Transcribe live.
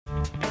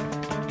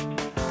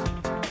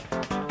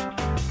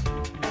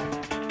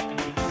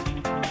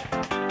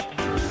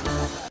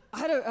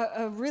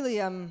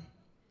really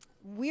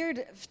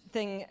weird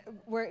thing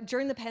where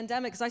during the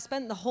pandemic, because I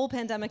spent the whole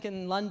pandemic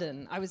in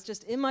London. I was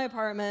just in my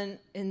apartment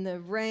in the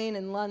rain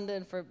in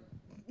London for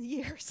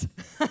years.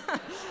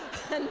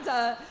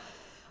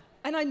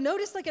 And I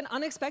noticed like an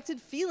unexpected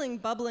feeling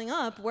bubbling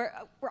up where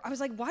I was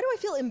like, why do I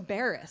feel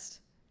embarrassed?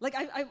 Like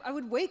I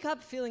would wake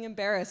up feeling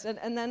embarrassed,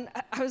 and then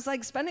I was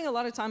like spending a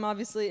lot of time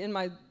obviously in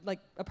my like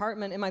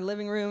apartment, in my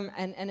living room,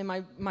 and in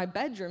my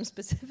bedroom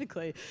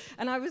specifically.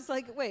 And I was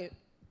like, wait,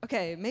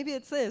 okay, maybe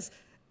it's this.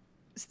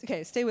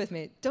 Okay, stay with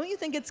me. Don't you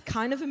think it's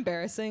kind of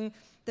embarrassing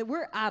that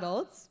we're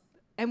adults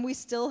and we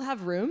still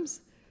have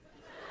rooms?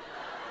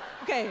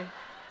 Okay,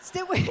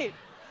 wait.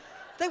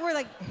 That we're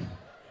like,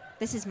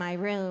 this is my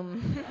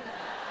room.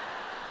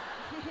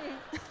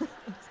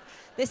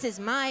 This is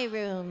my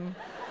room.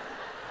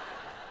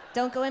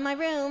 Don't go in my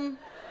room.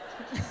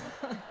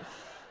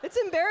 It's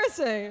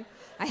embarrassing.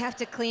 I have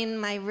to clean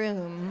my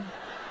room.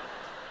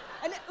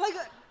 And like,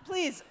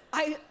 please,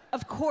 I,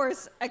 of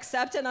course,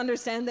 accept and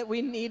understand that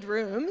we need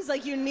rooms.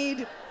 Like, you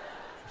need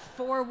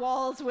 4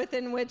 walls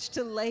within which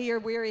to lay your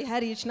weary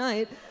head each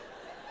night.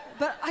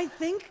 But I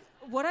think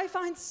what I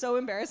find so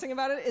embarrassing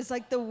about it is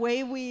like the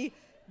way we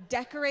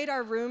decorate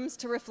our rooms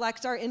to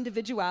reflect our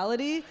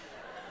individuality.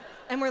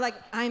 And we're like,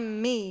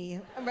 I'm me.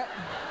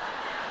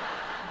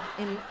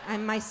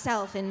 I'm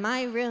myself in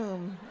my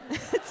room.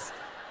 It's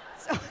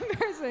so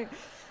embarrassing.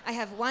 I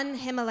have 1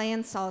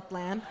 Himalayan salt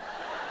lamp.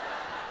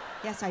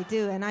 Yes, I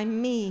do, and I'm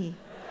me.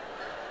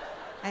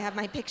 I have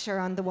my picture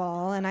on the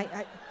wall, and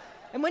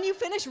and when you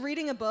finish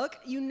reading a book,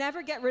 you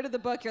never get rid of the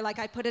book. You're like,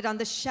 I put it on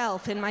the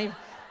shelf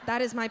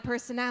that is my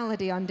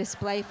personality on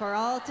display for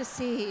all to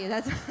see.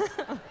 That's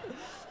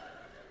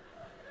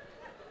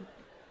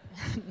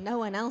no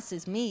one else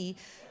is me.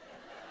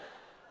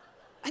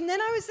 And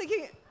then I was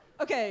thinking,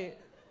 okay,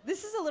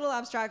 this is a little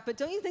abstract, but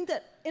don't you think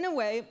that, in a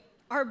way,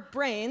 our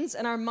brains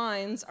and our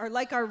minds are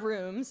like our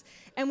rooms,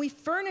 and we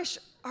furnish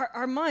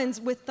our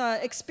minds with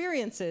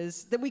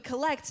experiences that we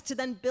collect to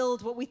then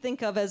build what we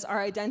think of as our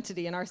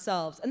identity and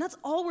ourselves. And that's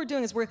all we're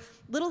doing, is we're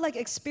little like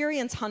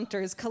experience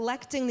hunters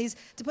collecting these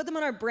to put them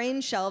on our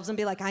brain shelves and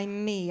be like,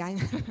 I'm me. I'm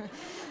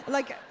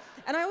like,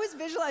 and I always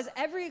visualize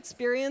every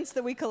experience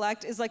that we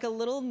collect is like a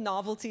little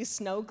novelty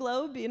snow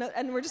globe, you know,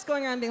 and we're just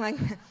going around being like,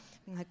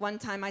 one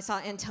time I saw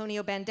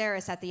Antonio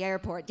Banderas at the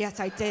airport. Yes,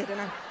 I did, and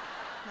I'm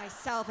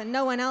myself, and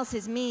no one else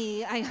is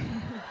me. And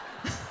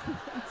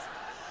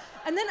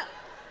then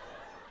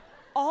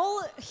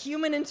all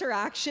human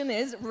interaction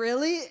is,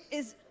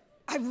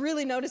 I've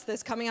really noticed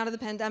this coming out of the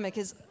pandemic,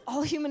 is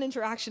all human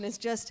interaction is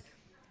just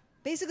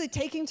basically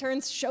taking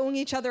turns showing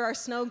each other our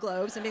snow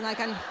globes and being like,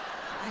 and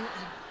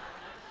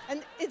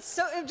it's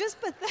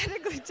just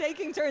pathetically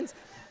taking turns.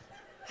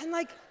 And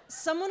like,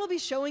 someone will be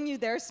showing you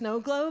their snow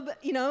globe,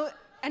 you know,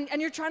 and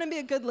you're trying to be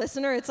a good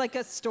listener. It's like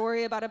a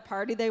story about a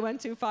party they went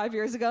to 5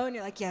 years ago, and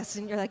you're like, yes,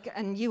 and you're like,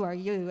 and you are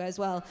you as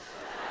well.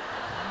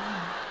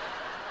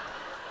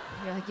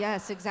 You're like,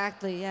 yes,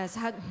 exactly, yes.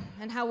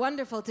 How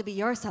wonderful to be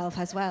yourself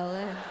as well.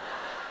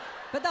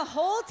 But the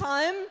whole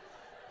time,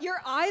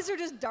 your eyes are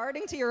just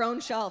darting to your own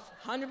shelf,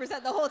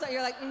 100%. The whole time,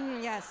 you're like,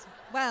 yes,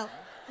 well,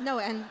 no,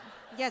 and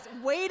yes,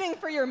 waiting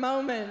for your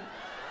moment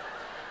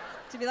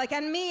to be like,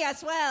 and me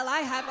as well, I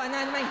have one,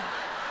 and my...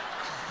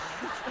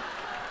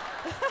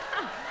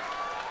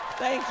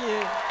 Thank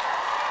you.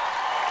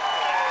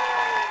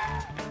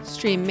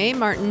 Stream Mae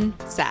Martin,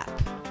 Zap,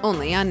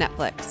 only on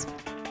Netflix.